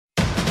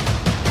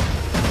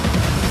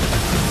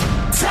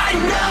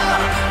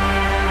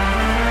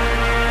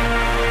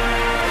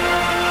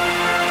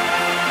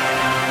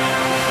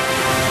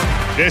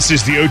This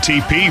is the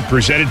OTP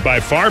presented by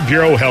Farm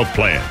Bureau Health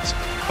Plans.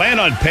 Plan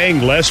on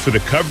paying less for the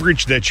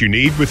coverage that you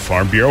need with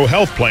Farm Bureau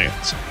Health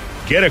Plans.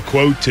 Get a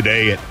quote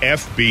today at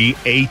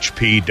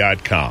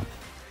FBHP.com.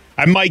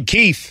 I'm Mike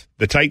Keith.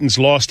 The Titans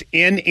lost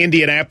in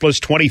Indianapolis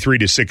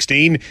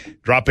 23-16,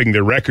 dropping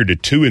their record to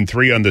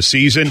 2-3 on the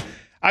season.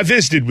 I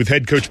visited with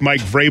head coach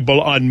Mike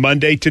Vrabel on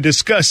Monday to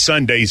discuss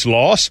Sunday's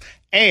loss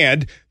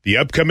and the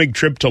upcoming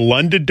trip to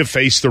London to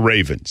face the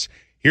Ravens.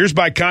 Here's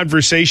my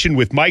conversation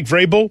with Mike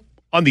Vrabel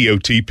on the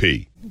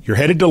OTP. You're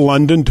headed to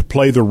London to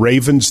play the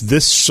Ravens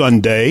this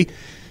Sunday.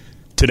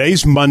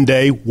 Today's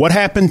Monday. What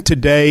happened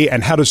today,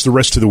 and how does the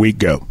rest of the week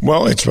go?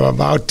 Well, it's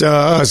about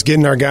us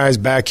getting our guys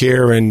back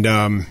here and,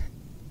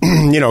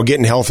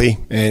 getting healthy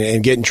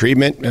and getting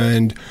treatment.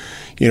 And,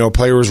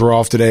 players were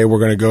off today. We're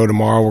going to go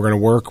tomorrow. We're going to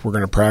work. We're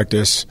going to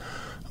practice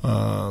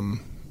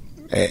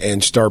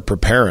and start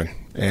preparing.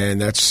 And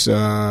that's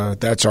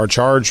our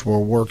charge.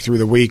 We'll work through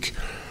the week.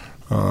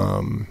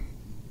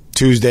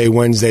 Tuesday,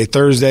 Wednesday,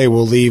 Thursday.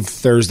 We'll leave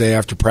Thursday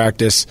after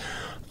practice.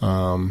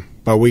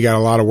 But we got a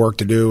lot of work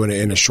to do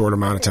in a short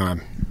amount of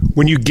time.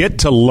 When you get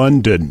to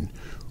London,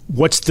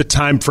 what's the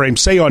time frame?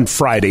 Say on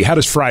Friday. How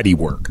does Friday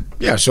work?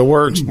 Yeah, so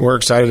we're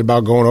excited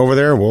about going over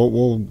there.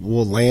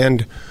 We'll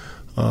land.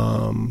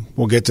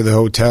 We'll get to the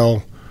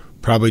hotel,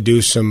 probably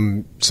do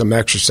some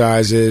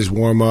exercises,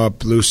 warm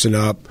up, loosen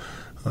up,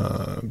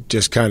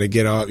 just kind of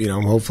get up.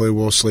 Hopefully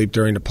we'll sleep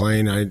during the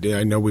plane.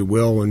 I know we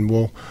will, and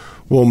we'll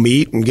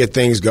meet and get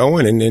things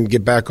going and then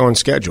get back on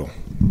schedule.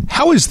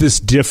 How is this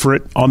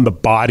different on the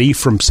body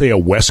from, say, a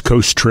West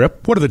Coast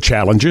trip? What are the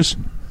challenges?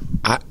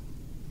 I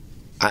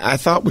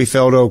thought we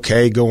felt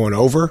okay going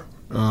over.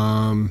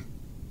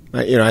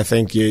 I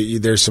think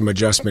there's some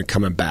adjustment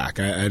coming back.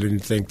 I didn't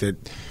think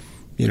that,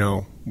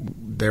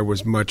 there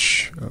was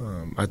much.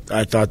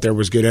 I thought there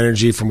was good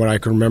energy from what I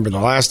can remember the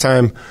last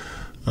time.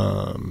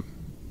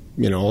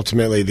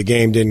 Ultimately the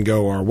game didn't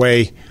go our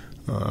way,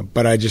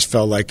 but I just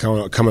felt like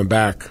coming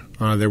back,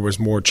 there was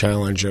more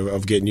challenge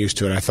of getting used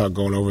to it. I thought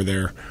going over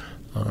there,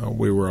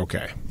 we were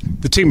okay.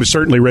 The team was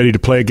certainly ready to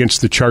play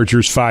against the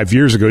Chargers 5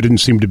 years ago. Didn't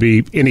seem to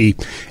be any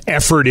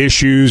effort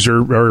issues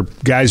or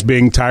guys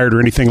being tired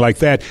or anything like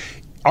that.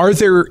 Are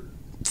there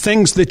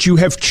things that you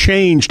have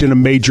changed in a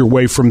major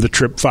way from the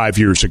trip 5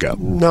 years ago?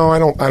 No, I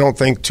don't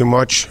think too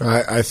much.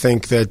 I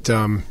think that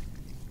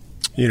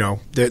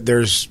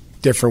there's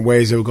different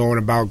ways of going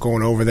about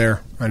going over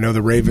there. I know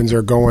the Ravens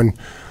are going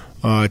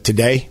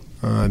today.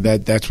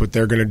 That's what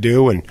they're going to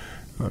do, and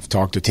I've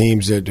talked to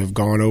teams that have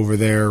gone over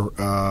there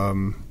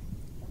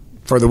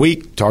for the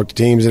week, talked to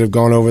teams that have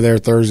gone over there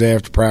Thursday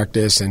after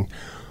practice, and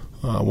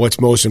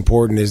what's most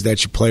important is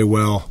that you play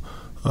well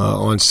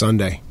on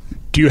Sunday.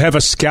 Do you have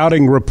a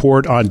scouting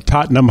report on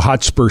Tottenham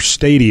Hotspur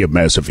Stadium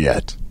as of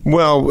yet?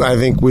 Well, I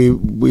think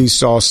we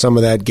saw some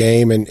of that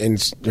game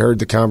and heard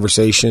the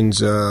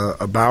conversations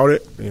about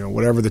it.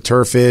 Whatever the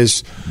turf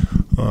is,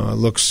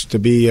 looks to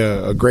be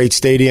a great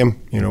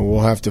stadium. We'll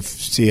have to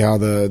see how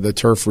the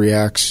turf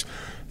reacts,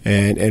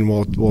 and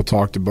we'll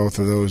talk to both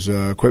of those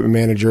equipment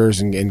managers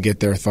and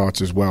get their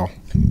thoughts as well.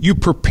 You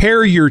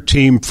prepare your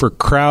team for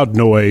crowd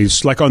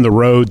noise, like on the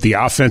road. The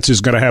offense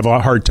is going to have a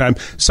hard time.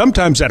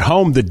 Sometimes at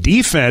home, the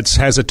defense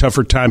has a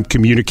tougher time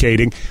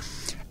communicating.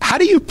 How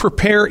do you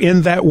prepare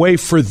in that way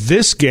for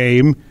this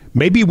game,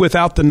 maybe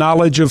without the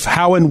knowledge of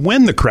how and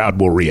when the crowd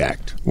will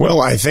react?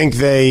 Well, I think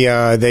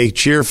they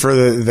cheer for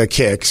the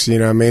kicks.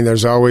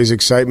 There's always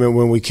excitement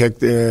when we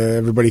kick.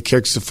 Everybody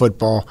kicks the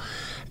football,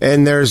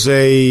 and there's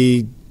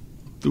a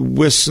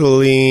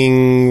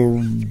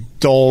whistling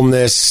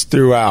dullness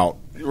throughout.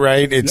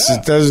 Right? It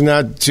does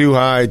not too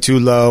high, too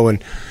low,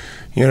 and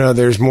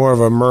there's more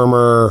of a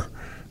murmur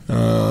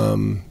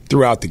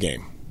throughout the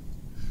game.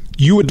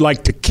 You would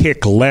like to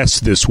kick less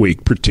this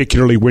week,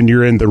 particularly when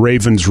you're in the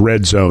Ravens'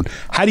 red zone.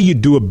 How do you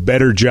do a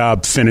better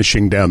job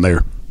finishing down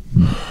there?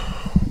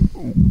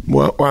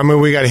 Well,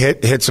 we got to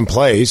hit some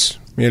plays.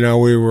 We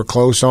were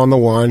close on the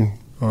one,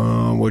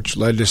 which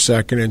led to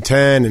 2nd and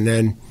 10, and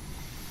then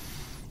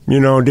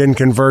didn't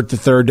convert the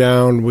third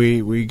down.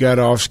 We got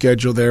off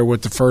schedule there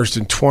with the 1st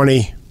and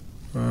 20,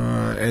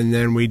 and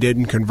then we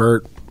didn't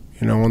convert,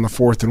 on the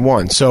 4th and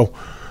 1. So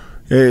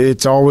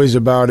it's always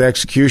about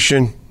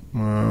execution,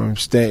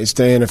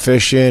 staying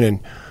efficient, and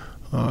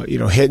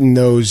hitting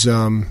those.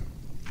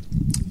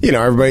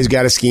 Everybody's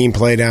got a scheme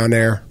play down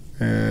there,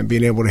 and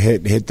being able to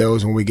hit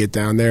those when we get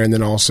down there, and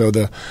then also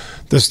the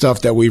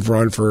stuff that we've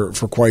run for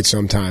quite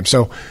some time.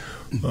 So.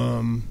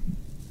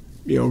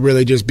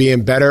 Really just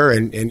being better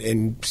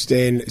and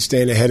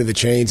staying ahead of the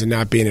chains and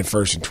not being at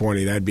 1st and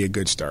 20. That'd be a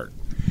good start.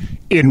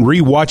 In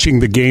rewatching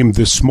the game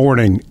this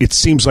morning, it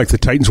seems like the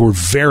Titans were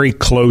very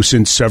close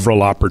in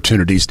several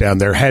opportunities down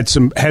there. Had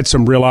some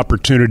real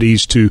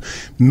opportunities to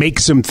make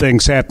some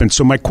things happen.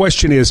 So my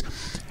question is,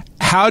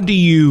 how do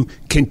you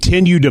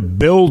continue to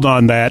build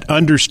on that,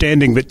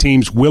 understanding that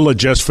teams will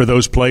adjust for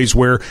those plays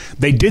where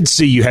they did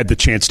see you had the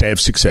chance to have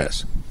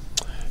success?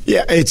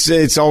 Yeah,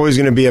 it's always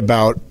going to be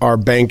about our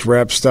banked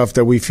rep stuff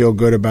that we feel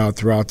good about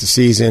throughout the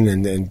season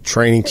and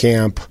training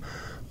camp.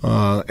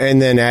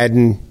 and then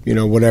adding,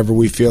 whatever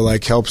we feel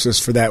like helps us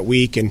for that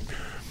week. And,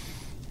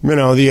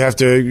 you have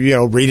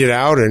to, read it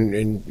out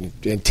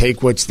and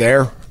take what's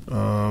there.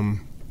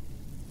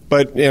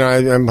 But,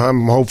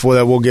 I'm hopeful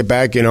that we'll get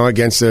back,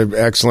 against the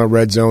excellent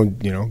red zone,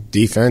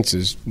 defense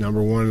is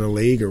number one in the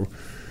league, or,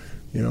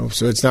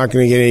 so it's not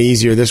going to get any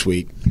easier this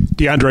week.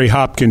 DeAndre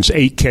Hopkins,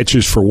 8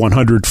 catches for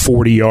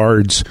 140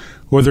 yards.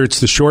 Whether it's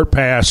the short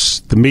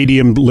pass, the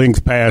medium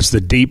length pass, the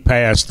deep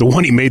pass, the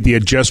one he made the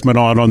adjustment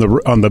on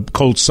the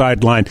Colts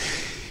sideline,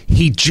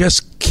 he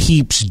just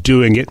keeps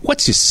doing it.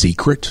 What's his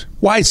secret?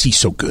 Why is he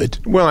so good?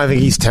 Well, I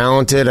think he's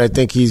talented. I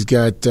think he's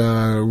got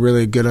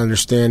really good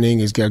understanding.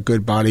 He's got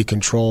good body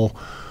control.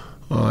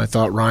 I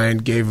thought Ryan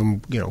gave him,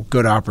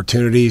 good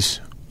opportunities.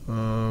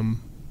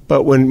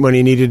 But when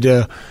he needed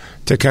to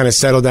kind of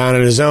settle down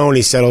in his own,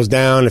 he settles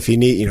down. If he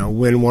need,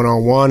 win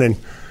one-on-one, and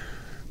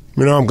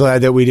I'm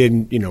glad that we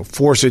didn't,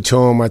 force it to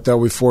him. I thought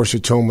we forced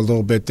it to him a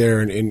little bit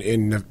there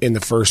in the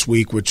first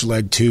week, which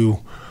led to,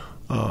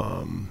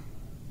 some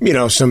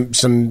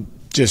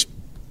just.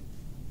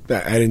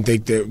 I didn't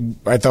think that.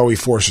 I thought we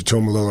forced it to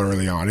him a little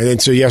early on, and then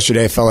so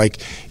yesterday I felt like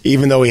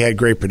even though he had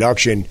great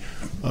production,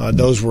 all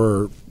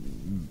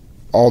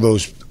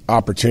those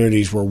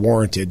opportunities were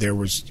warranted. There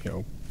was,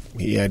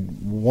 he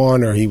had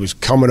one, or he was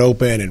coming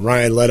open, and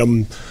Ryan let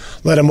him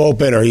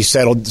open, or he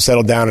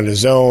settled down in his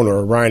zone,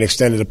 or Ryan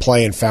extended a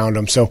play and found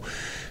him. So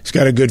he's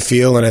got a good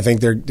feel, and I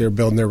think they're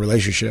building their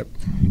relationship.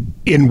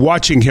 In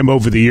watching him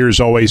over the years,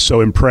 always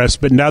so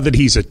impressed, but now that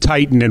he's a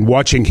Titan and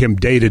watching him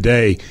day to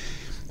day,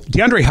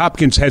 DeAndre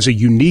Hopkins has a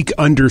unique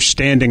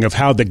understanding of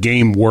how the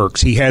game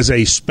works. He has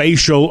a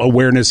spatial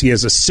awareness. He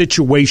has a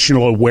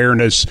situational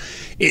awareness.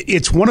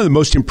 It's one of the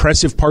most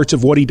impressive parts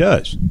of what he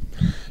does.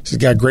 He's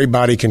got great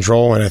body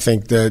control, and I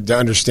think to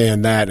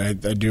understand that, I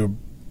do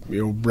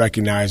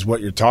recognize what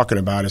you're talking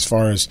about as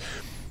far as,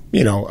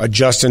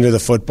 adjusting to the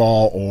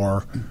football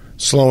or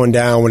slowing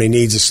down when he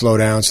needs to slow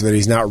down so that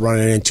he's not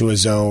running into a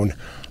zone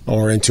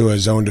or into a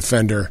zone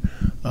defender.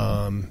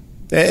 And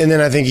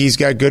then I think he's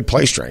got good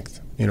play strength.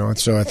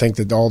 So I think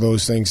that all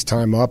those things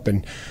time up,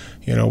 and,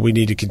 we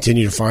need to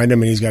continue to find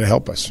him, and he's got to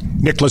help us.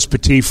 Nicholas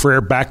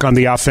Petit-Frere back on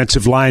the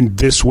offensive line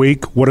this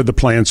week. What are the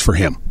plans for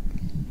him?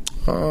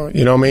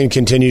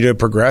 Continue to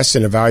progress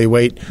and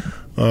evaluate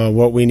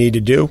what we need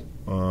to do.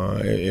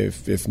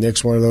 If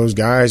Nick's one of those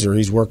guys, or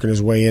he's working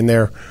his way in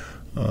there.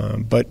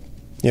 But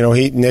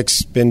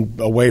Nick's been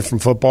away from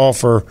football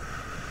for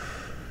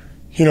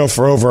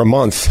over a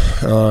month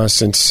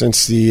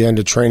since the end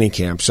of training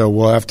camp. So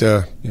we'll have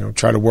to,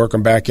 try to work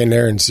him back in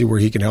there and see where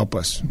he can help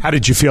us. How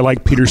did you feel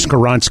like Peter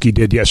Skoronski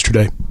did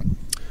yesterday?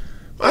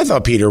 I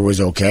thought Peter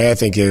was okay. I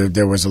think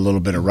there was a little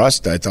bit of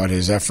rust. I thought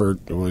his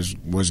effort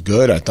was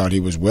good. I thought he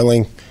was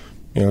willing.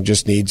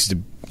 Just needs to,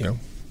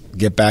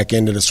 get back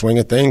into the swing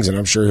of things, and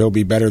I'm sure he'll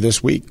be better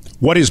this week.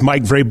 What is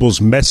Mike Vrabel's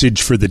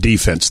message for the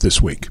defense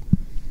this week?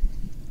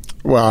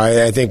 Well,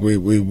 I think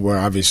we're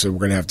obviously we're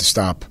going to have to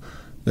stop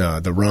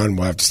the run.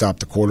 We'll have to stop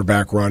the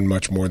quarterback run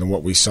much more than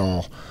what we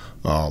saw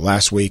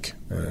last week.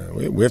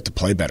 We have to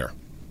play better.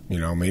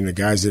 The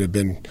guys that have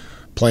been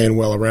playing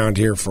well around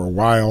here for a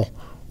while,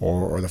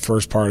 or the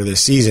first part of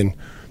this season,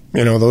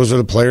 those are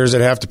the players that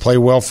have to play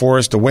well for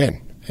us to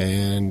win.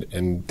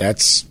 And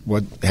that's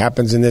what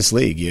happens in this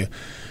league. You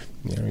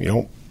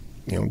don't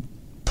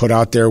put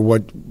out there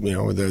what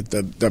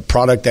the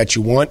product that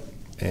you want,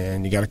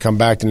 and you got to come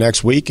back the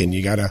next week and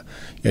you got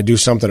to do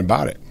something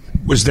about it.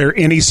 Was there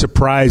any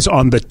surprise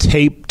on the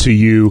tape to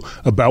you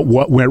about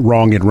what went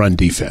wrong in run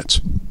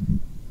defense?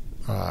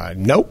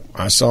 Nope.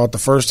 I saw it the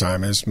first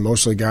time. It's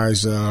mostly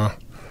guys,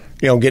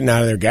 getting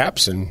out of their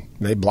gaps, and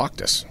they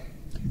blocked us.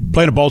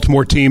 Playing a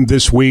Baltimore team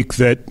this week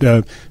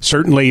that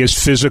certainly is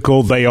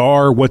physical. They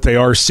are what they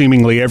are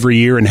seemingly every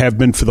year and have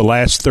been for the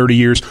last 30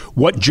 years.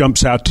 What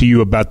jumps out to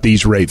you about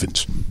these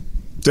Ravens?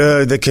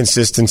 The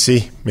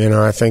consistency.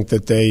 I think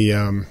that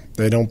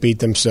they don't beat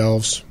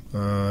themselves.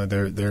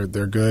 They're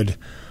good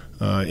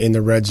in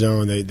the red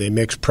zone. They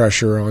mix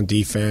pressure on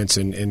defense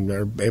and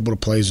are able to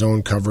play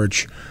zone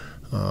coverage.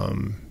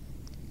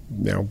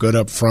 Good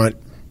up front.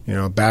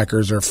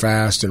 Backers are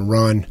fast and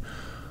run.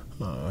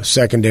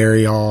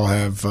 Secondary all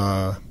have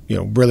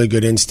really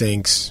good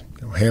instincts.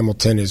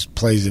 Hamilton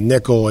plays the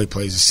nickel. He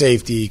plays the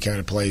safety. He kind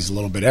of plays a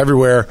little bit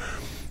everywhere.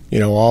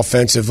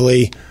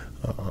 Offensively,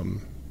 a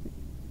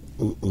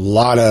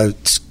lot of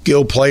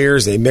skill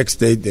players. They mix.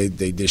 They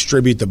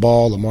distribute the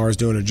ball. Lamar's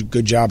doing a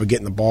good job of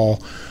getting the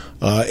ball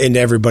into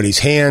everybody's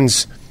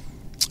hands.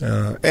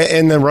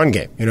 And the run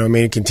game.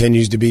 It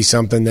continues to be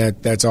something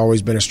that's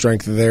always been a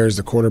strength of theirs.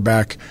 The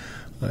quarterback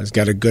has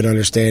got a good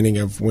understanding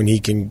of when he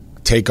can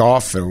take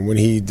off and when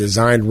he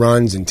designed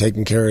runs and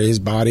taking care of his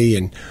body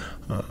and,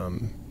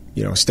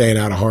 staying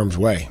out of harm's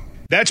way.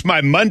 That's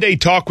my Monday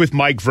talk with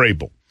Mike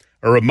Vrabel.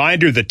 A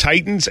reminder, the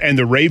Titans and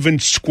the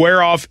Ravens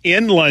square off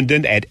in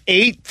London at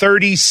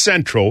 8:30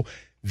 Central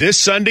this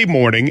Sunday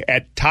morning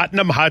at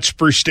Tottenham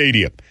Hotspur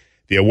Stadium.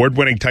 The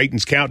award-winning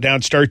Titans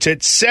countdown starts at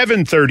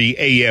 7:30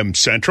 a.m.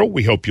 Central.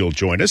 We hope you'll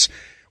join us.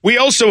 We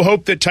also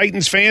hope that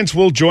Titans fans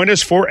will join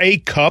us for a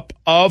cup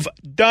of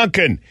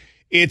Dunkin'.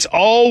 It's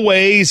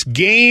always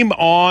game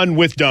on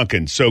with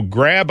Dunkin', so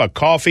grab a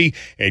coffee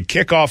and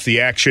kick off the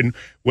action,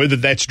 whether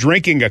that's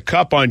drinking a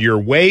cup on your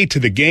way to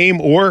the game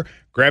or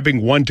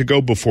grabbing one to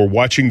go before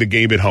watching the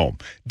game at home.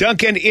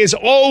 Dunkin' is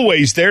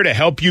always there to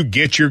help you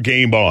get your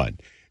game on.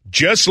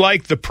 Just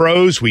like the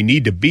pros, we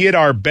need to be at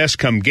our best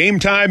come game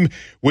time,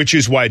 which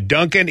is why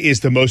Dunkin' is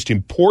the most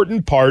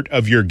important part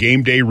of your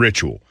game day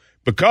ritual,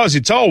 because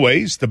it's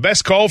always the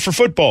best call for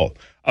football.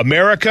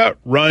 America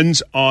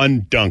runs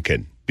on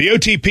Dunkin'. The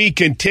OTP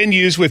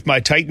continues with my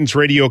Titans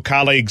radio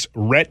colleagues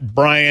Rhett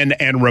Bryan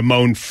and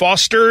Ramon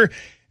Foster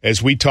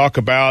as we talk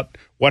about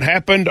what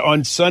happened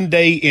on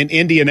Sunday in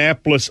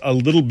Indianapolis a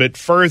little bit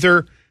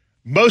further.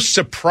 Most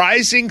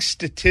surprising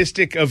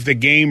statistic of the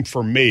game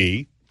for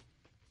me,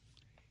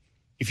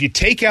 if you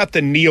take out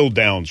the kneel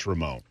downs,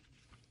 Ramon,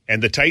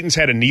 and the Titans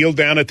had a kneel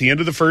down at the end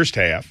of the first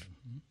half,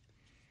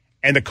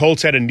 and the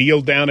Colts had a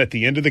kneel down at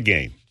the end of the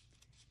game,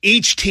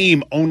 each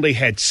team only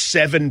had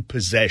 7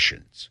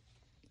 possessions.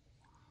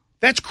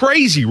 That's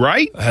crazy,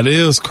 right? That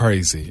is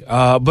crazy.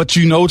 But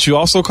you know what you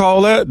also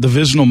call that?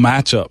 Divisional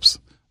matchups.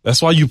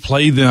 That's why you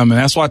play them, and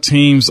that's why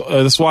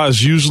that's why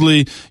it's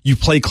usually you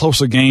play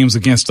closer games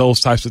against those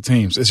types of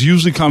teams. It's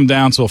usually come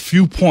down to a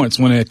few points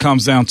when it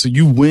comes down to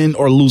you win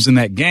or losing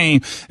that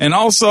game. And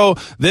also,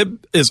 there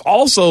is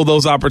also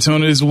those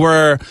opportunities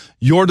where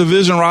your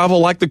division rival,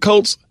 like the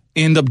Colts,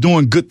 end up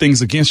doing good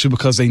things against you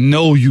because they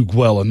know you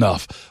well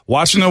enough.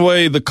 Watching the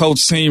way the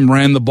Colts team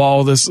ran the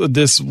ball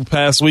this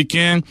past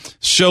weekend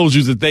shows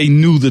you that they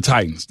knew the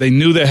Titans. They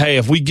knew that, hey,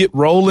 if we get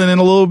rolling in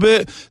a little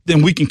bit,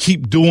 then we can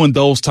keep doing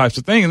those types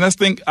of things. And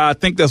I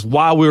think that's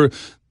why we're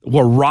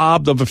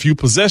robbed of a few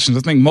possessions. I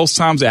think most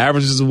times the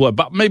average is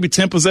about maybe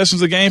 10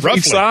 possessions a game for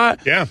each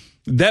side. Yeah.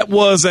 That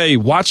was a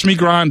watch me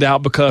grind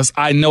out because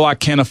I know I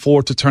can't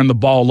afford to turn the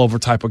ball over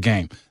type of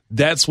game.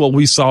 That's what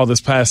we saw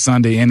this past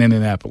Sunday in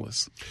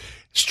Indianapolis.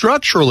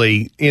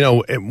 Structurally,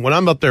 when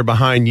I'm up there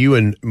behind you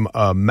and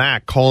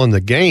Mac calling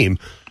the game,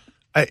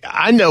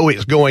 I know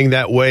it's going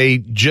that way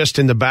just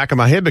in the back of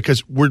my head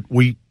because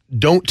we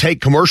don't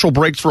take commercial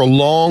breaks for a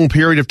long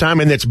period of time,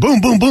 and it's boom,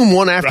 boom, boom,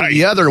 one after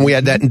the other, and we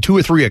had that in 2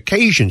 or 3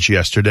 occasions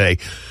yesterday.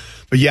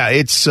 But, yeah,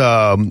 it's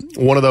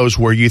one of those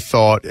where you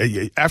thought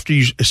after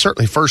you –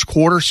 certainly first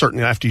quarter,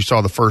 certainly after you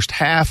saw the first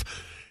half,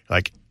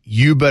 like –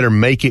 you better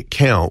make it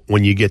count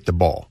when you get the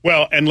ball.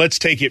 Well, and let's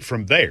take it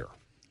from there,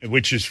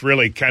 which is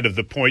really kind of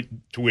the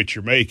point to which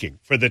you're making.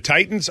 For the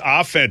Titans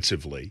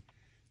offensively,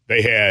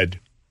 they had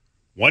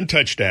 1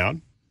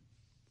 touchdown,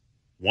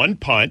 1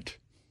 punt,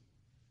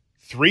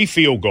 3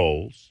 field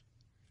goals,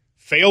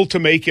 failed to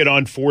make it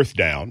on 4th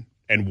down,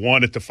 and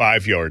 1 at the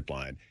 5-yard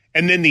line.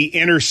 And then the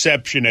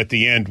interception at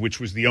the end,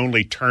 which was the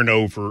only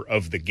turnover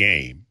of the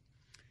game.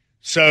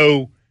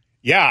 So,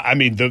 yeah, I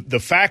mean, the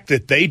fact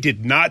that they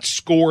did not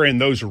score in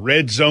those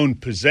red zone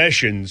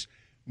possessions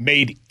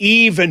made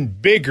even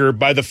bigger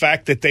by the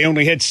fact that they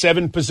only had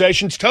 7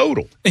 possessions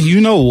total. And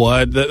you know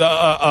what?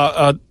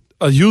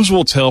 A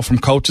usual tell from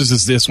coaches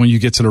is this when you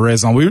get to the red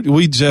zone.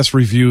 We just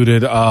reviewed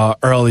it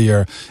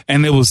earlier,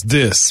 and it was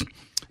this.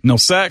 No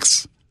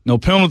sacks, no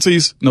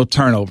penalties, no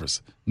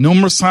turnovers.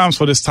 Numerous times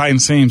for this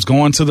Titans teams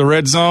going to the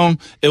red zone,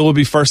 it will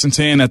be 1st and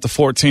 10 at the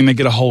 14, they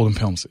get a holding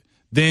penalty.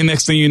 Then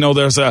next thing you know,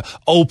 there's a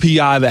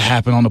OPI that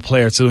happened on the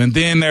player too. And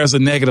then there's a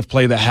negative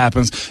play that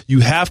happens.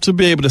 You have to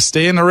be able to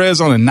stay in the red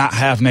zone and not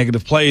have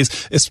negative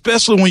plays,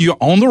 especially when you're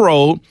on the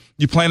road,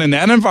 you're playing in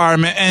that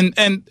environment,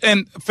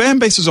 and fan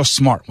bases are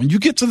smart. When you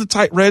get to the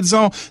tight red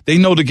zone, they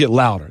know to get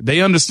louder.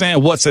 They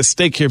understand what's at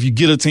stake here if you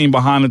get a team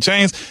behind the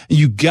chains, and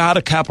you got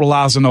to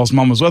capitalize on those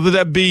moments, whether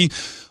that be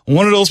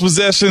one of those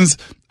possessions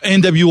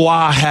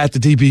NWI had the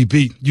DB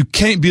beat. You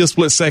can't be a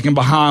split second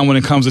behind when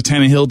it comes to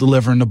Tannehill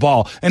delivering the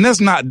ball. And that's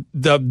not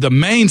the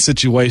main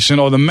situation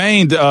or the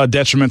main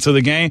detriment to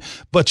the game,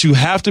 but you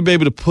have to be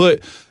able to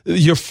put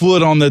your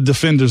foot on the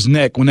defender's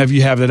neck whenever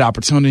you have that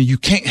opportunity. You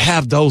can't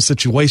have those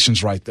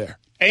situations right there.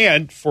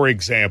 And, for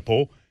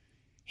example,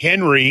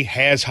 Henry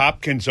has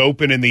Hopkins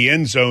open in the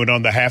end zone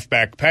on the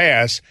halfback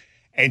pass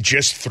and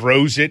just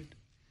throws it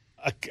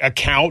a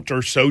count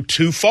or so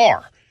too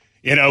far.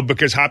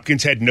 Because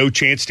Hopkins had no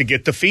chance to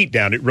get the feet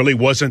down. It really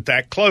wasn't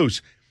that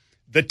close.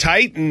 The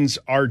Titans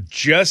are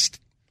just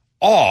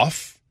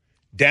off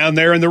down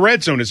there in the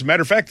red zone. As a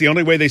matter of fact, the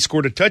only way they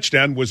scored a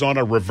touchdown was on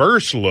a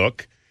reverse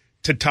look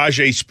to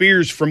Tajay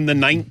Spears from the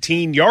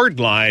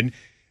 19-yard line.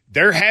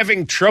 They're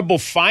having trouble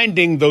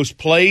finding those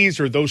plays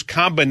or those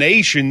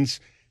combinations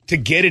to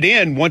get it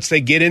in once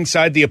they get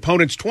inside the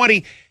opponent's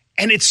 20.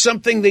 And it's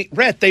something that,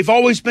 Rhett, they've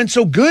always been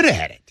so good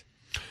at it.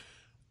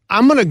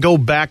 I'm going to go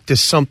back to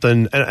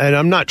something, and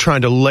I'm not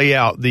trying to lay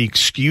out the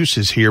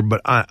excuses here, but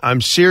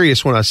I'm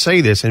serious when I say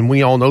this, and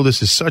we all know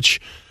this is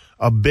such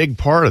a big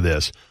part of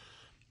this.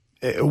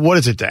 What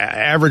is it? The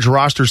average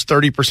roster's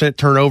 30%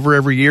 turnover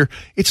every year.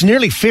 It's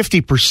nearly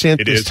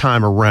 50% this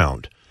time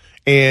around.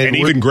 And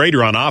even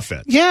greater on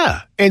offense.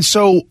 Yeah. And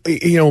so,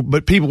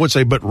 but people would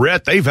say, but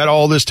Rhett, they've had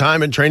all this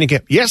time in training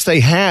camp. Yes,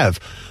 they have.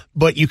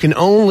 But you can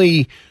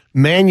only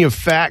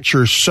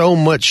manufacture so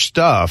much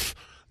stuff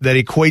that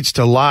equates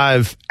to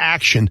live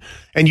action,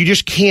 and you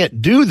just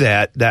can't do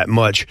that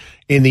much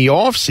in the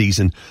off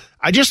season.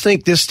 I just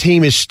think this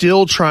team is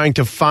still trying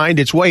to find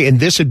its way, and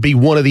this would be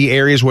one of the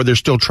areas where they're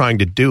still trying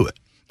to do it.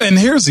 And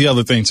here's the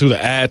other thing, too,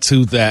 to add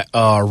to that,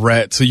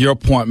 Rhett, to your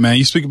point, man.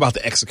 You speak about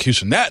the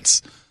execution.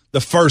 That's the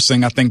first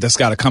thing I think that's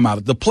got to come out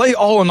of the play.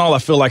 All in all, I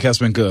feel like has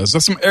been good. Is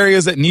there some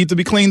areas that need to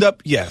be cleaned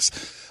up? Yes.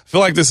 I feel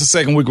like this is the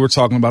second week we're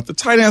talking about the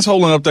tight ends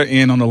holding up their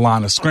end on the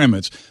line of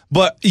scrimmage.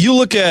 But you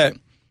look at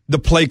the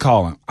play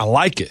calling. I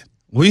like it.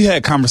 We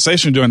had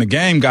conversation during the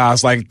game,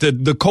 guys. Like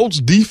the Colts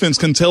defense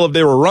can tell if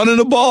they were running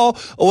the ball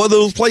or whether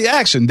it was play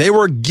action. They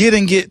were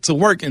getting it to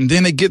work, and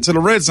then they get to the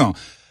red zone.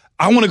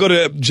 I want to go to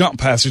that jump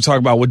pass you talk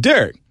about with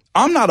Derek.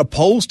 I'm not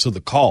opposed to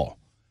the call.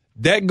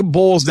 That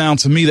boils down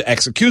to me the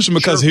execution,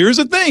 because here's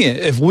the thing.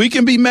 If we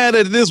can be mad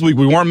at it this week,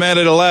 we weren't mad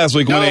at it last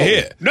week when it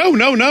hit.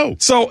 No.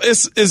 So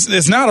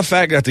it's not a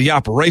fact that the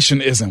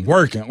operation isn't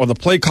working or the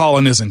play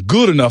calling isn't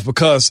good enough,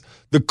 because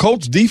the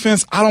Colts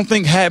defense, I don't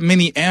think, had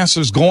many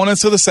answers going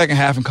into the second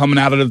half and coming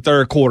out of the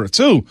third quarter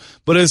too.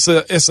 But it's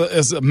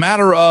a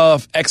matter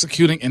of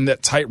executing in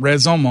that tight red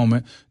zone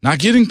moment, not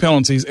getting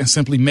penalties, and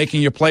simply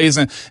making your plays.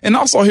 And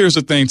also here's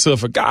the thing too.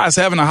 If a guy's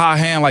having a high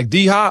hand like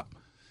D-Hop,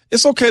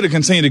 it's okay to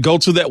continue to go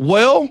to that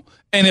well,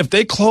 and if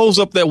they close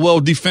up that well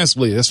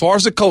defensively, as far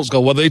as the Colts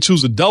go, whether they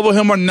choose to double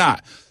him or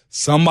not,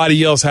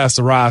 somebody else has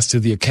to rise to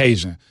the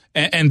occasion.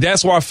 And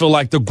that's why I feel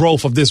like the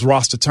growth of this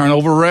roster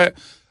turnover rate,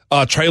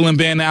 Traylon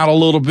being out a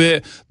little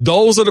bit,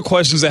 those are the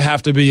questions that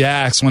have to be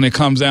asked when it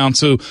comes down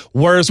to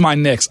where's my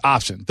next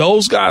option.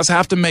 Those guys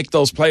have to make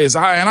those plays.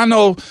 And I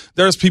know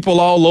there's people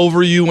all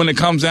over you when it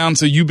comes down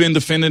to you being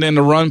defended in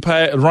the run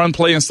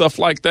play and stuff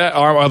like that,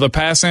 or the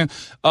passing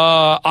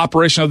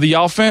operation of the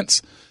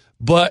offense.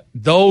 But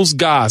those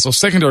guys, those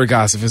secondary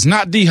guys, if it's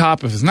not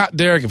D-Hop, if it's not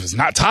Derek, if it's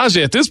not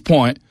Tajay at this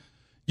point,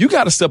 you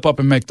got to step up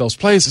and make those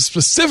plays,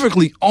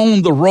 specifically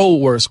on the road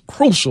where it's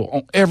crucial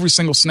on every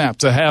single snap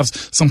to have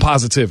some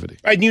positivity.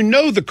 And you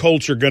know the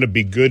Colts are going to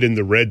be good in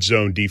the red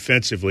zone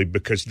defensively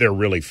because they're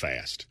really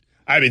fast.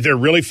 I mean, they're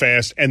really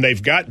fast, and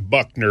they've got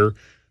Buckner,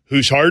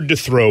 who's hard to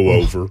throw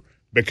over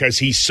because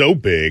he's so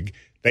big.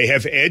 They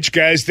have edge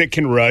guys that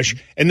can rush,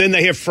 and then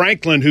they have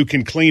Franklin who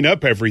can clean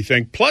up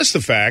everything, plus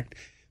the fact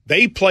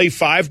they play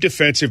 5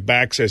 defensive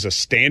backs as a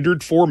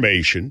standard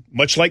formation,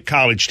 much like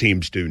college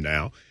teams do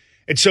now.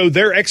 And so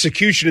their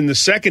execution in the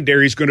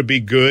secondary is going to be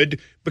good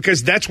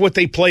because that's what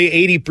they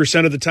play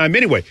 80% of the time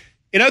anyway.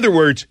 In other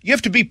words, you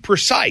have to be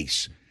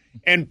precise.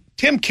 And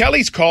Tim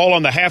Kelly's call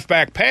on the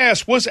halfback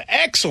pass was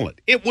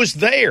excellent. It was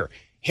there.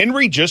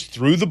 Henry just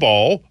threw the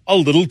ball a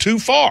little too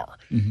far.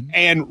 Mm-hmm.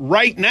 And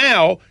right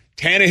now,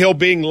 Tannehill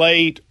being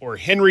late or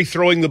Henry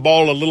throwing the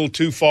ball a little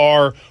too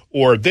far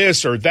or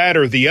this or that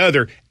or the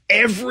other,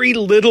 every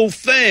little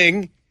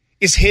thing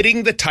is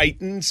hitting the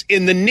Titans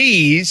in the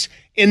knees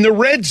in the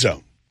red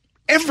zone.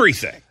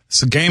 Everything.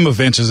 It's a game of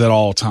inches at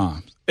all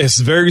times. It's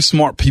very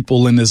smart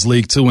people in this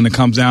league, too, when it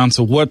comes down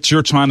to what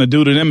you're trying to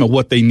do to them and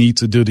what they need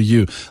to do to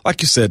you.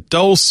 Like you said,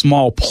 those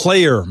small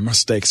player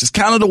mistakes. It's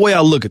kind of the way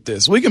I look at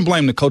this. We can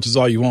blame the coaches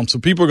all you want to.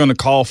 People are going to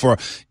call for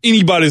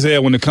anybody's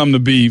head when it comes to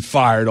be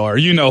fired or,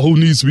 who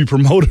needs to be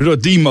promoted or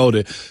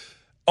demoted.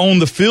 On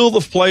the field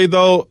of play,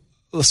 though,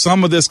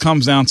 some of this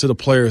comes down to the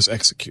players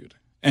executing.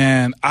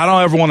 And I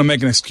don't ever want to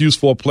make an excuse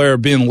for a player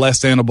being less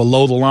than or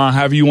below the line,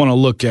 however you want to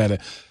look at it.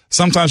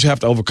 Sometimes you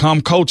have to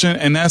overcome coaching,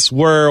 and that's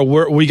where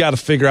we got to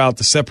figure out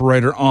the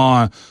separator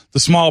on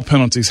the small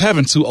penalties.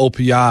 Having 2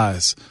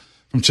 OPIs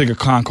from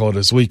Chicago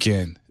this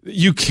weekend,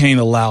 you can't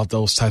allow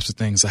those types of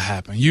things to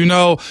happen,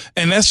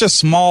 and that's just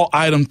small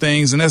item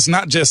things, and that's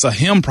not just a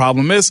him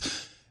problem.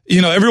 It's,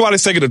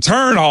 everybody's taking a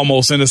turn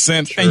almost in a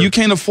sense, sure. And you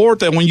can't afford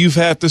that when you've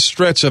had this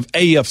stretch of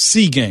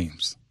AFC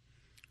games.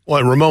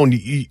 Well, and Ramon,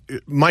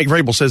 Mike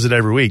Vrabel says it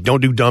every week,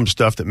 don't do dumb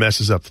stuff that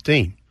messes up the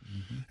team.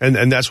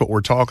 And that's what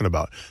we're talking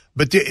about.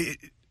 But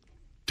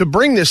to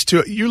bring this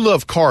to, you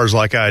love cars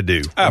like I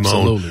do.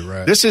 Absolutely, Ramon.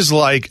 right. This is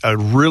like a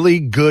really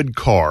good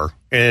car.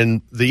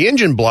 And the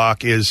engine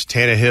block is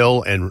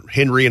Tannehill and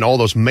Henry and all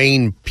those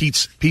main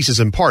pieces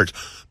and parts.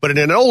 But in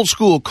an old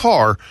school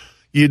car,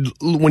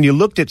 when you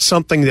looked at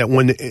something that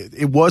when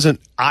it wasn't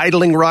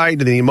idling right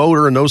and the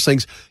motor and those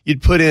things,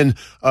 you'd put in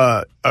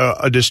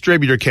a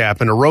distributor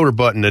cap and a rotor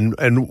button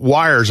and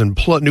wires and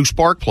new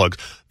spark plugs.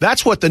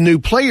 That's what the new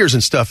players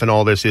and stuff and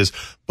all this is.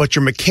 But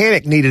your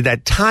mechanic needed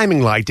that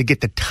timing light to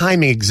get the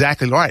timing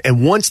exactly right.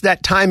 And once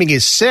that timing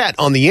is set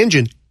on the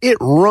engine, it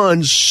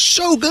runs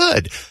so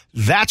good.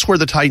 That's where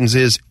the Titans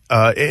is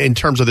in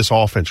terms of this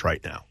offense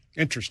right now.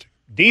 Interesting.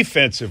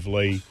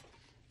 Defensively,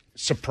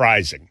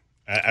 surprising.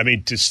 I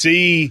mean, to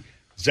see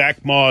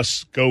Zach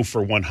Moss go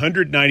for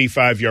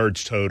 195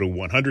 yards total,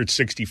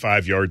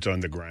 165 yards on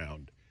the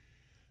ground,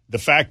 the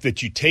fact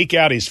that you take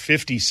out his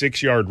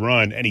 56-yard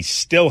run and he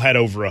still had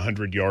over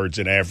 100 yards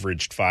and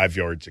averaged 5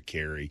 yards a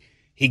carry.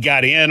 He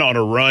got in on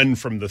a run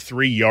from the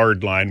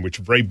 3-yard line, which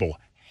Vrabel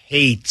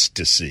hates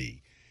to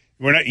see.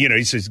 We're not,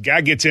 he says, guy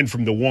gets in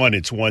from the 1,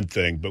 it's one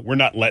thing, but we're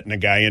not letting a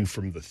guy in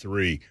from the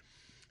 3.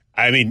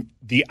 I mean,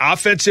 the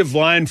offensive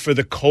line for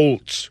the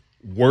Colts,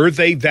 were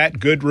they that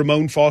good,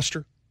 Ramon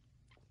Foster?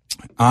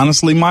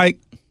 Honestly, Mike,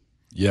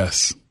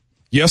 yes.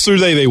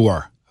 Yesterday they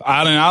were.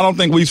 I don't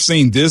think we've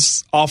seen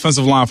this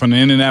offensive line from the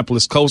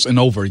Indianapolis Colts in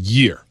over a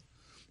year.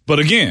 But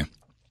again,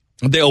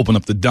 they opened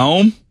up the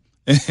dome.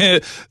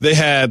 They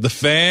had the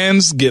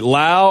fans get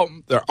loud,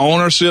 their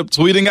ownership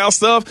tweeting out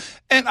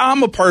stuff. And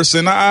I'm a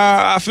person,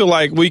 I feel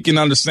like we can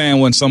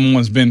understand when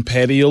someone's been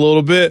petty a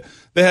little bit.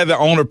 They had the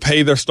owner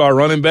pay their star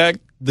running back.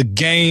 The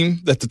game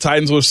that the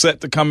Titans were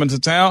set to come into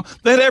town,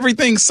 they had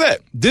everything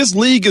set. This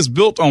league is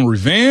built on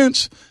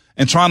revenge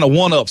and trying to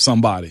one-up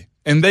somebody.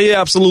 And they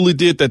absolutely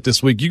did that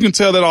this week. You can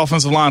tell that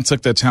offensive line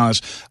took that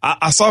challenge.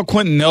 I saw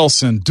Quentin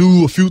Nelson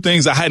do a few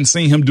things I hadn't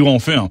seen him do on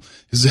film.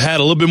 He's had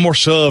a little bit more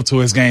shove to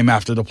his game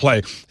after the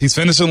play. He's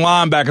finishing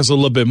linebackers a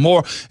little bit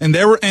more, and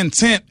they were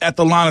intent at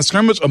the line of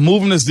scrimmage of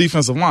moving this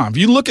defensive line. If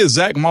you look at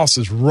Zach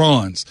Moss's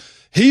runs,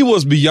 he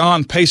was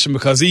beyond patient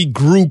because he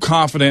grew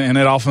confident in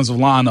that offensive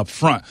line up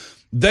front.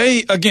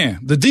 The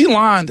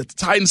D-line that the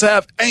Titans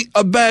have ain't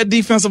a bad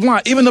defensive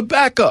line, even the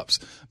backups.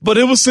 But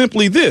it was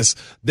simply this.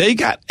 They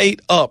got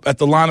 8 up at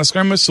the line of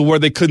scrimmage to where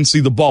they couldn't see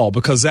the ball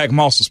because Zach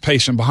Moss was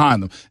patient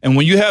behind them. And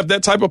when you have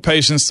that type of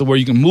patience to where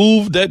you can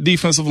move that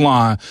defensive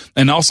line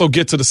and also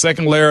get to the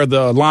second layer of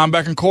the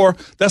linebacking core,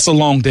 that's a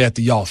long day at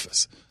the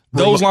office.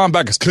 Those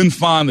linebackers couldn't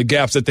find the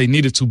gaps that they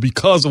needed to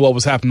because of what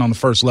was happening on the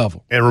first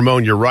level. And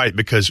Ramon, you're right,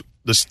 because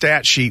the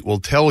stat sheet will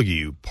tell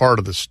you part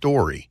of the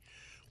story.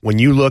 When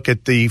you look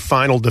at the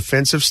final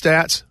defensive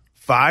stats,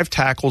 5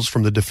 tackles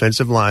from the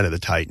defensive line of the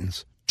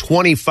Titans,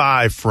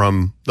 25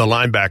 from the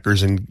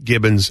linebackers and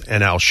Gibbons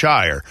and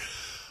Alshire.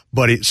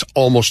 But it's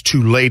almost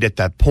too late at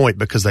that point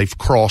because they've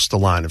crossed the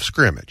line of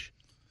scrimmage.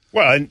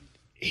 Well, and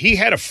he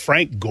had a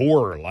Frank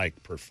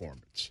Gore-like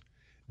performance.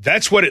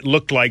 That's what it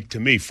looked like to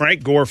me.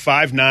 Frank Gore,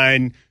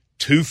 5'9",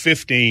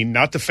 215,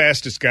 not the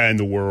fastest guy in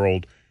the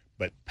world,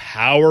 but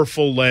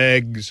powerful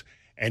legs,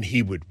 and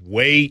he would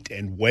wait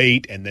and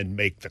then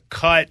make the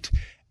cut,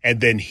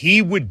 and then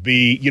he would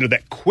be,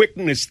 that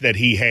quickness that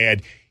he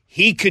had,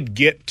 he could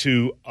get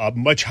to a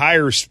much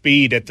higher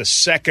speed at the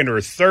second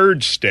or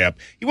third step.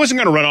 He wasn't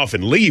going to run off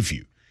and leave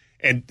you.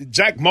 And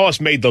Zach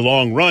Moss made the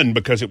long run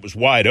because it was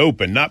wide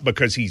open, not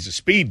because he's a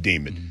speed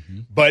demon. Mm-hmm.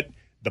 But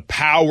the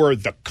power,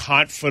 the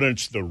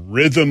confidence, the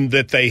rhythm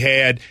that they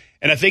had.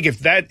 And I think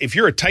if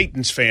you're a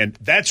Titans fan,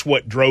 that's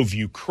what drove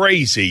you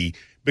crazy,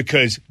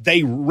 because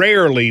they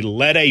rarely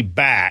let a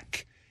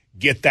back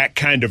get that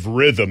kind of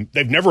rhythm.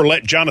 They've never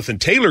let Jonathan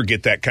Taylor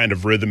get that kind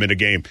of rhythm in a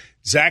game.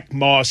 Zach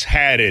Moss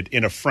had it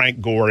in a Frank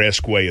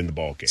Gore-esque way in the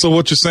ballgame. So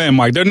what you're saying,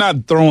 Mike, they're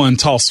not throwing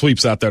toss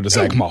sweeps out there to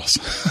Zach Moss.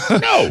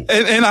 No.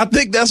 and I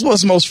think that's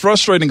what's most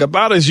frustrating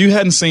about it is you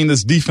hadn't seen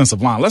this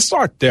defensive line. Let's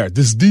start there.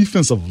 This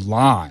defensive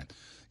line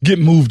get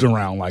moved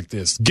around like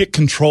this, get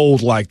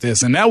controlled like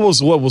this. And that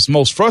was what was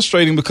most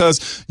frustrating,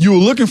 because you were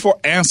looking for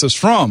answers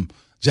from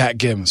Jack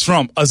Gibbons,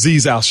 from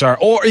Azeez Alshire,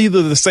 or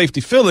either the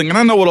safety filling. And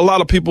I know what a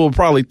lot of people are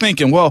probably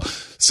thinking, well,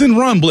 send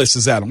run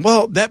blitzes at him.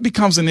 Well, that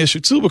becomes an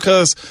issue too,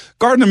 because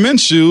Gardner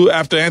Minshew,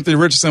 after Anthony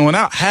Richardson went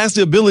out, has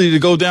the ability to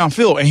go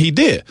downfield, and he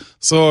did.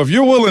 So if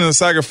you're willing to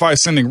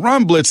sacrifice sending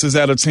run blitzes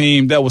at a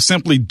team that will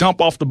simply dump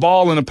off the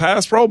ball in a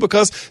pass pro,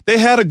 because they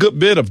had a good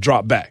bit of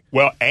drop back.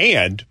 Well,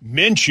 and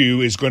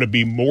Minshew is going to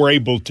be more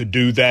able to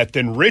do that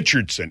than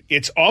Richardson.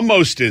 It's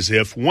almost as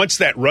if once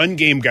that run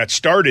game got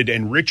started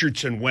and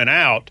Richardson went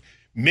out,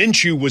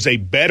 Minshew was a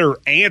better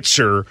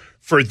answer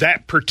for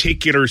that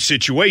particular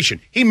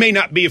situation. He may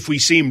not be if we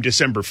see him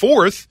December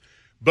 4th,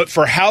 but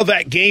for how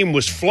that game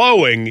was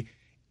flowing,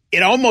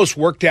 it almost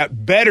worked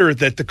out better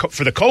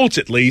for the Colts,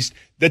 at least,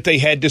 that they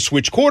had to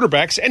switch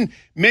quarterbacks. And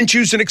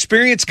Minshew's an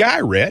experienced guy,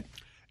 Rhett.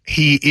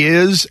 He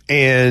is,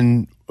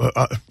 and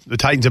the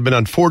Titans have been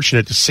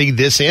unfortunate to see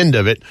this end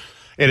of it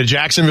in a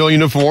Jacksonville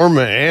uniform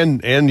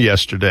and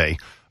yesterday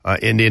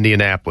in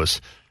Indianapolis.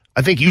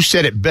 I think you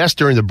said it best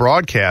during the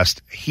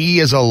broadcast. He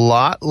is a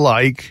lot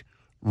like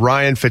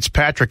Ryan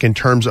Fitzpatrick in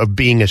terms of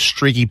being a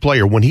streaky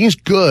player. When he's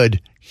good,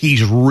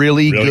 he's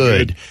really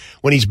good.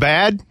 When he's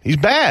bad, he's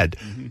bad.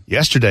 Mm-hmm.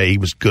 Yesterday, he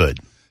was good.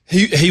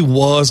 He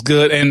was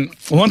good. And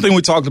one thing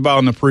we talked about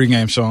on the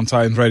pregame show on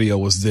Titans Radio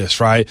was this,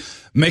 right?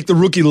 Make the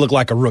rookie look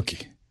like a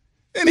rookie.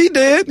 And he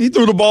did. He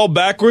threw the ball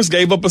backwards,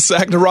 gave up a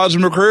sack to Roger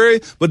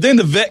McCreary, but then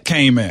the vet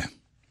came in.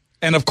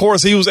 And, of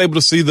course, he was able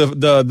to see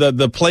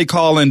the play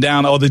calling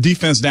down, or the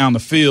defense down the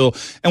field.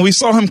 And we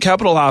saw him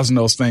capitalizing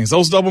those things.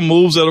 Those double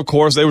moves that, of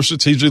course, they were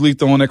strategically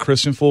throwing that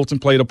Christian Fulton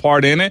played a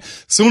part in it.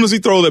 As soon as he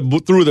threw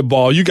the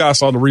ball, you guys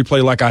saw the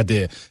replay like I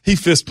did. He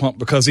fist pumped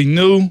because he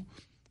knew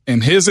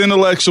in his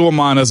intellectual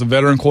mind as a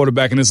veteran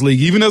quarterback in this league,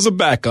 even as a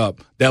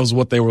backup, that was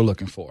what they were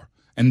looking for.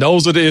 And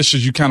those are the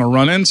issues you kind of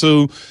run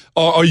into,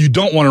 or you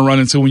don't want to run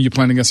into when you're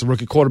playing against a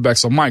rookie quarterback.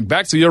 So, Mike,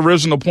 back to your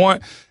original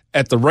point.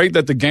 At the rate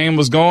that the game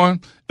was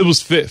going, it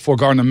was fit for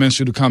Gardner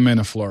Minshew to come in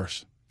and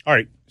flourish. All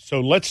right,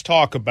 so let's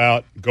talk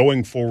about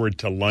going forward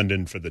to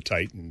London for the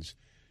Titans,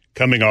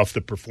 coming off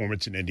the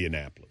performance in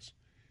Indianapolis.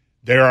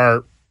 There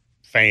are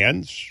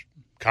fans,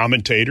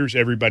 commentators,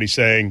 everybody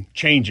saying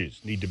changes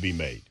need to be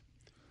made.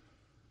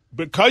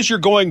 because you're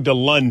going to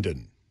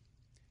London,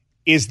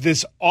 is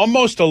this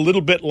almost a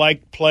little bit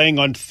like playing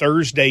on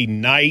Thursday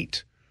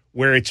night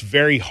where it's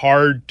very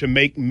hard to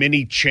make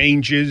many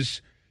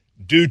changes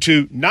due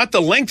to not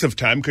the length of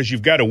time because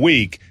you've got a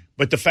week,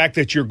 but the fact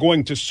that you're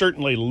going to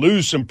certainly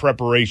lose some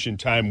preparation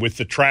time with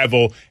the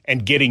travel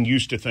and getting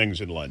used to things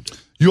in London?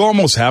 You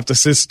almost have to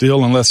sit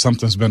still unless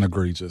something's been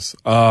egregious.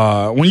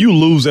 When you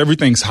lose,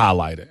 everything's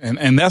highlighted.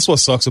 And that's what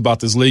sucks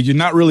about this league. You're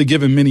not really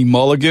given many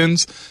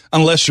mulligans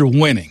unless you're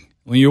winning.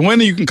 When you're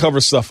winning, you can cover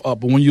stuff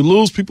up. But when you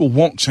lose, people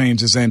want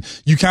changes, and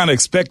you kind of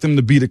expect them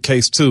to be the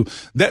case, too.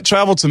 That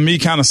travel, to me,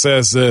 kind of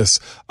says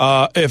this.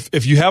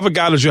 If you have a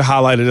guy that you're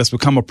highlighted that's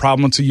become a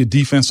problem to your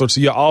defense or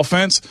to your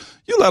offense,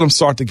 you let him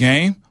start the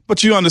game.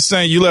 But you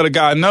understand, you let a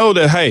guy know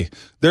that, hey,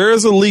 there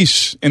is a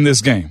leash in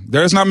this game.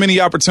 There's not many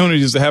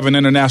opportunities to have an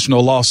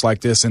international loss like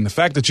this. And the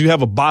fact that you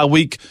have a bye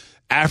week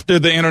after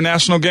the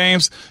international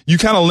games, you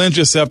kind of lend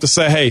yourself to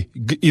say, hey,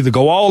 either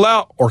go all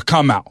out or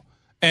come out.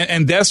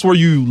 And that's where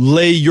you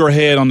lay your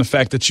head on the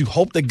fact that you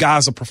hope that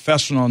guys are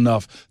professional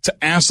enough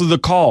to answer the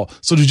call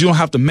so that you don't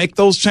have to make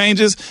those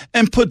changes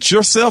and put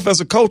yourself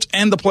as a coach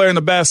and the player in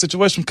a bad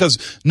situation,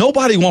 because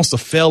nobody wants to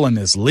fail in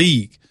this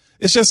league.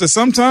 It's just that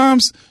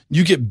sometimes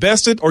you get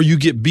bested or you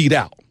get beat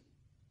out.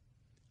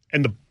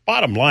 And the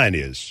bottom line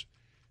is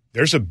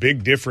there's a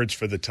big difference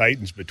for the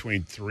Titans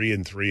between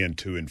 3-3 and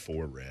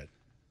 2-4, Red.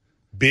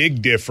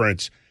 Big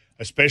difference.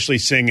 Especially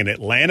seeing an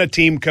Atlanta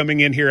team coming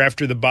in here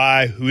after the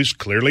bye who's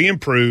clearly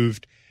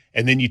improved,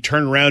 and then you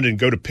turn around and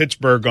go to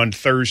Pittsburgh on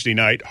Thursday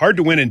night. Hard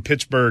to win in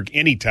Pittsburgh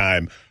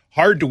anytime.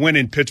 Hard to win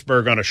in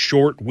Pittsburgh on a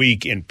short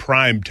week in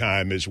prime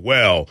time as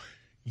well.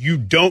 You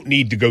don't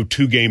need to go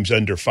 2 games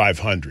under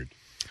 500.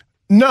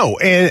 No,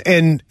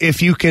 and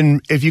if you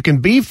can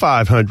be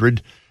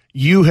 500,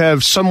 you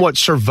have somewhat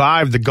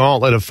survived the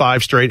gauntlet of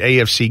 5 straight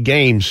AFC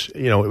games,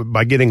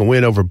 by getting a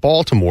win over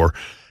Baltimore.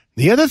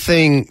 The other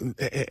thing,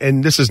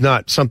 and this is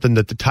not something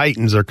that the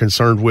Titans are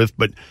concerned with,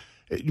 but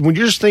when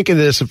you're just thinking of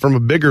this from a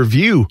bigger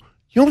view,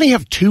 you only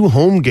have 2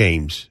 home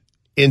games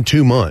in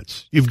 2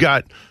 months. You've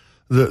got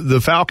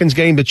the Falcons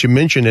game that you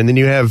mentioned, and then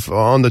you have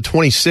on the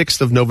 26th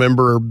of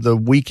November, the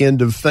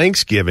weekend of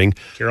Thanksgiving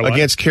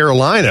against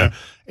Carolina.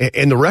 Yeah.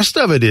 And the rest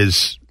of it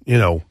is,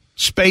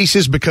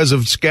 spaces because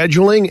of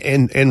scheduling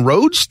and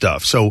road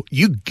stuff. So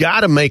you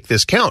got to make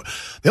this count.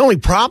 The only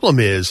problem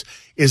is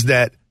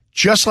that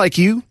just like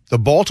you, the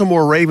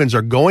Baltimore Ravens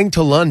are going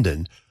to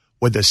London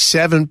with a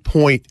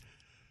 7-point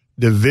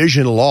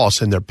division loss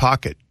in their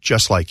pocket,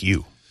 just like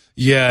you.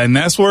 Yeah, and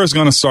that's where it's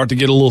going to start to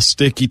get a little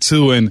sticky,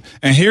 too. And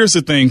here's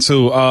the thing,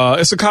 too.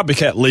 It's a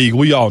copycat league.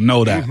 We all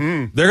know that.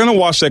 Mm-hmm. They're going to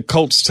watch that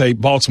Colts tape,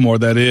 Baltimore,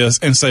 that is,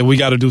 and say, we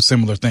got to do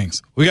similar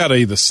things. We got to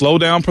either slow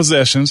down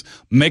possessions,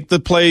 make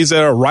the plays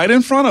that are right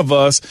in front of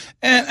us,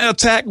 and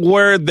attack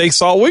where they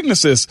saw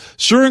weaknesses.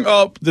 Shoring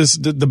up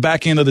the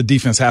back end of the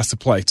defense has to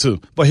play, too.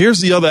 But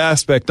here's the other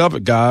aspect of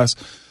it, guys.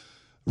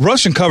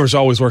 Rush and coverage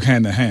always work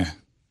hand in hand.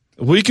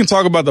 We can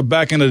talk about the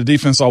back end of the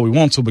defense all we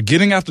want to, but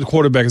getting after the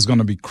quarterback is going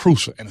to be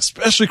crucial, and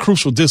especially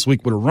crucial this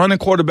week with a running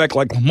quarterback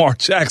like Lamar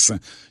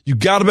Jackson. You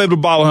got to be able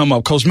to bottle him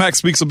up. Coach Mack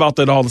speaks about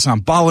that all the time,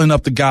 bottling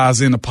up the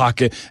guys in the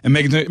pocket and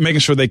making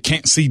sure they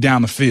can't see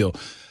down the field.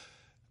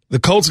 The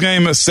Colts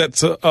game is set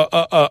to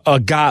a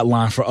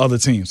guideline for other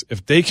teams.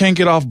 If they can't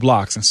get off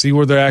blocks and see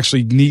where they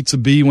actually need to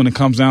be when it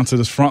comes down to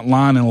this front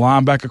line and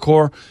linebacker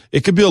core,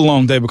 it could be a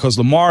long day because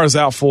Lamar is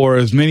out for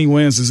as many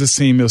wins as this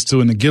team is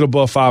too, and to get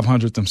above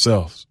 500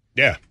 themselves.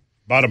 Yeah.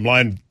 Bottom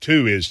line,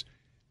 too, is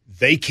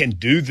they can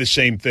do the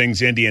same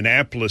things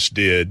Indianapolis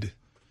did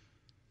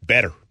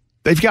better.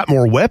 They've got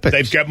more weapons.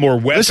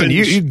 Listen,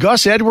 you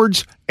Gus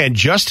Edwards and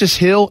Justice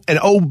Hill,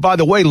 and by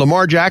the way,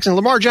 Lamar Jackson.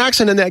 Lamar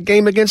Jackson in that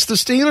game against the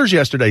Steelers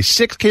yesterday,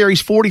 6 carries,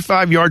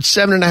 45 yards,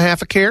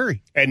 7.5 a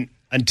carry. And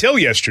until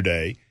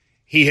yesterday,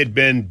 he had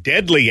been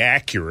deadly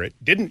accurate.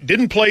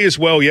 Didn't play as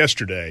well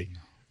yesterday,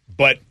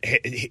 but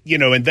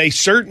and they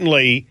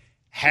certainly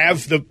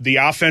have the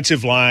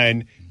offensive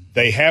line.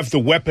 They have the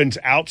weapons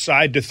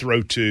outside to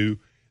throw to.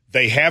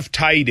 They have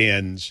tight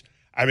ends.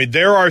 I mean,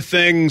 there are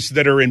things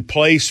that are in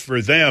place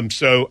for them.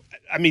 So,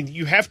 I mean,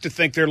 you have to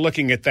think they're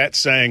looking at that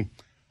saying,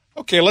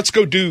 okay, let's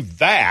go do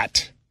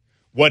that,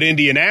 what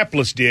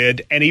Indianapolis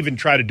did, and even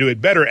try to do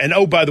it better. And,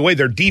 oh, by the way,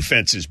 their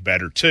defense is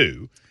better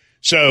too.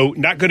 So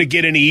not going to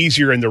get any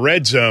easier in the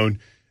red zone.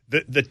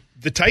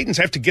 The Titans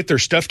have to get their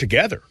stuff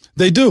together.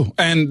 They do.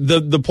 And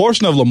the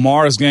portion of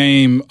Lamar's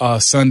game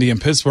Sunday in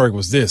Pittsburgh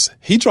was this.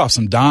 He dropped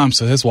some dimes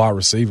to his wide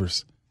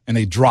receivers, and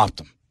they dropped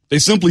them. They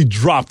simply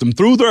dropped them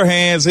through their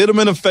hands, hit them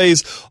in the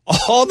face,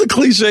 all the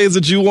cliches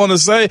that you want to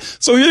say.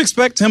 So you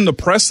expect him to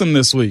press them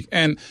this week.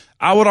 And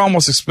I would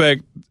almost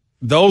expect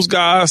those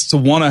guys to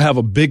want to have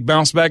a big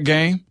bounce-back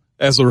game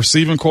as a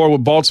receiving core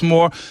with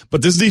Baltimore.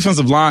 But this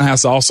defensive line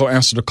has to also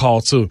answer the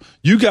call, too.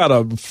 You got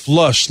to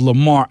flush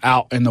Lamar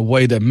out in a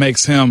way that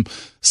makes him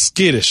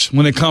skittish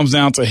when it comes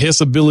down to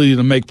his ability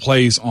to make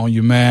plays on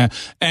you, man.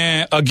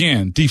 And,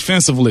 again,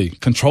 defensively,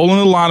 controlling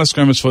the line of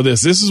scrimmage for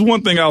this. This is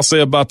one thing I'll say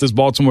about this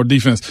Baltimore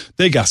defense.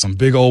 They got some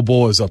big old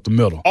boys up the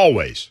middle.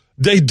 Always.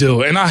 They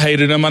do, and I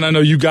hated them, and I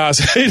know you guys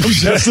hate them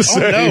just the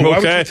same. No, why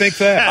okay? would you think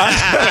that?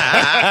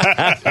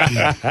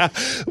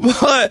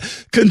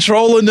 But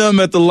controlling them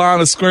at the line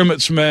of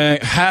scrimmage, man,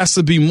 has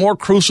to be more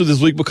crucial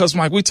this week because,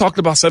 Mike, we talked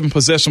about 7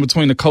 possessions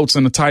between the Colts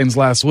and the Titans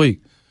last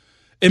week.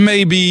 It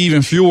may be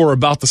even fewer,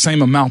 about the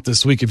same amount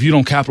this week if you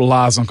don't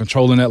capitalize on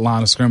controlling that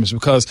line of scrimmage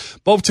because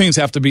both teams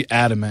have to be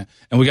adamant.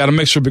 And we got to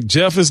make sure Big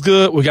Jeff is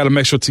good. We got to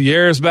make sure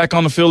Tierra is back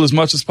on the field as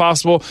much as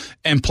possible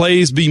and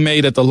plays be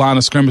made at the line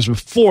of scrimmage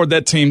before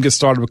that team gets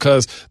started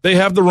because they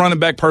have the running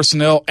back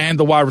personnel and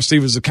the wide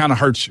receivers that kind of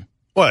hurt you.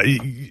 Well,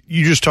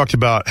 you just talked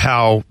about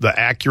how the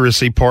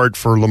accuracy part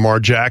for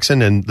Lamar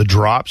Jackson and the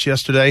drops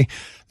yesterday.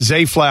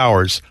 Zay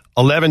Flowers,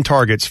 11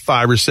 targets,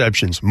 5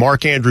 receptions.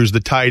 Mark Andrews, the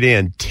tight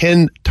end,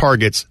 10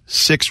 targets,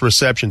 6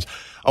 receptions.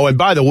 Oh, and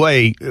by the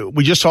way,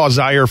 we just saw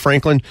Zaire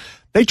Franklin.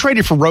 They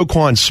traded for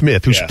Roquan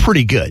Smith, who's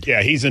pretty good.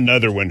 Yeah, he's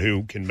another one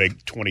who can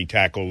make 20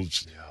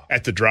 tackles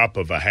at the drop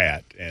of a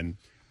hat. And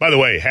by the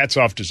way, hats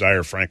off to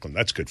Zaire Franklin.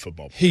 That's good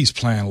football. He's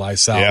playing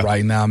lights out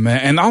right now, man.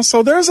 And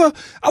also, I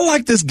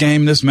like this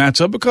game, this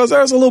matchup, because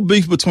there's a little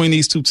beef between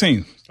these two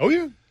teams. Oh,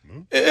 yeah.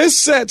 It's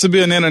set to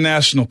be an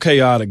international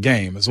chaotic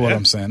game, is what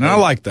I'm saying. And I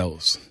like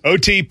those.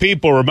 OT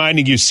people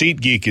reminding you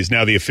SeatGeek is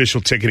now the official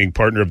ticketing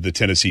partner of the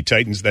Tennessee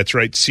Titans. That's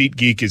right.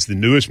 SeatGeek is the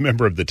newest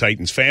member of the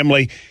Titans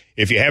family.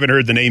 If you haven't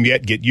heard the name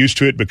yet, get used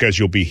to it because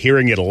you'll be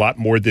hearing it a lot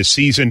more this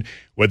season.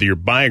 Whether you're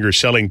buying or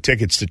selling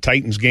tickets to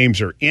Titans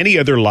games or any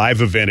other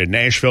live event in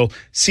Nashville,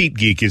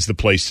 SeatGeek is the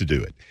place to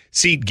do it.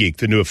 SeatGeek,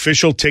 the new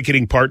official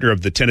ticketing partner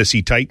of the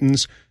Tennessee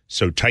Titans,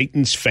 so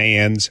Titans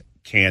fans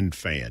can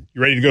fan.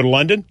 You ready to go to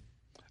London?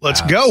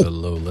 Let's go.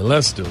 Absolutely.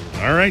 Let's do it.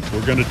 All right,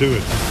 we're going to do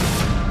it.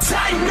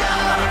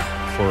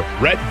 For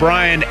Rhett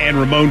Bryan and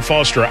Ramon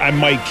Foster, I'm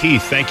Mike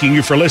Keith, thanking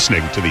you for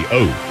listening to the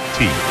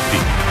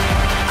OTP.